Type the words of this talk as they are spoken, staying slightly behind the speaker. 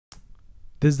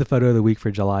This is the photo of the week for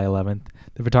July 11th.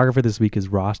 The photographer this week is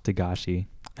Togashi,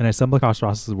 and I stumbled across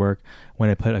Ross's work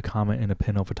when I put a comment in a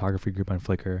pinhole photography group on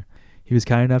Flickr. He was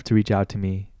kind enough to reach out to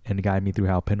me and guide me through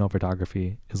how pinhole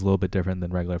photography is a little bit different than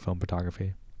regular film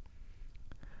photography.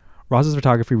 Ross's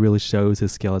photography really shows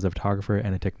his skill as a photographer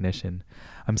and a technician.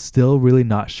 I'm still really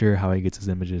not sure how he gets his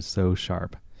images so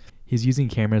sharp. He's using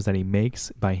cameras that he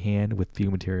makes by hand with few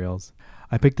materials.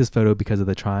 I picked this photo because of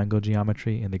the triangle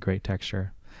geometry and the great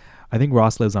texture. I think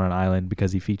Ross lives on an island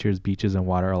because he features beaches and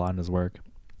water a lot in his work.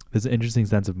 There's an interesting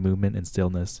sense of movement and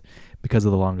stillness because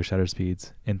of the longer shutter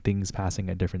speeds and things passing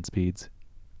at different speeds,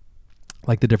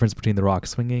 like the difference between the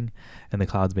rocks swinging and the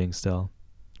clouds being still.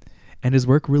 And his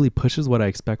work really pushes what I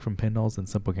expect from pinholes and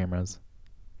simple cameras.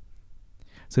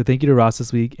 So thank you to Ross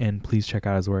this week, and please check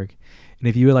out his work. And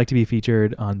if you would like to be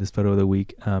featured on this photo of the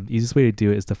week, the easiest way to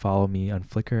do it is to follow me on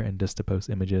Flickr and just to post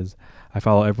images. I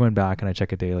follow everyone back and I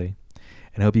check it daily.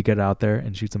 And I hope you get out there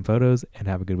and shoot some photos and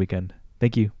have a good weekend.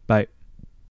 Thank you. Bye.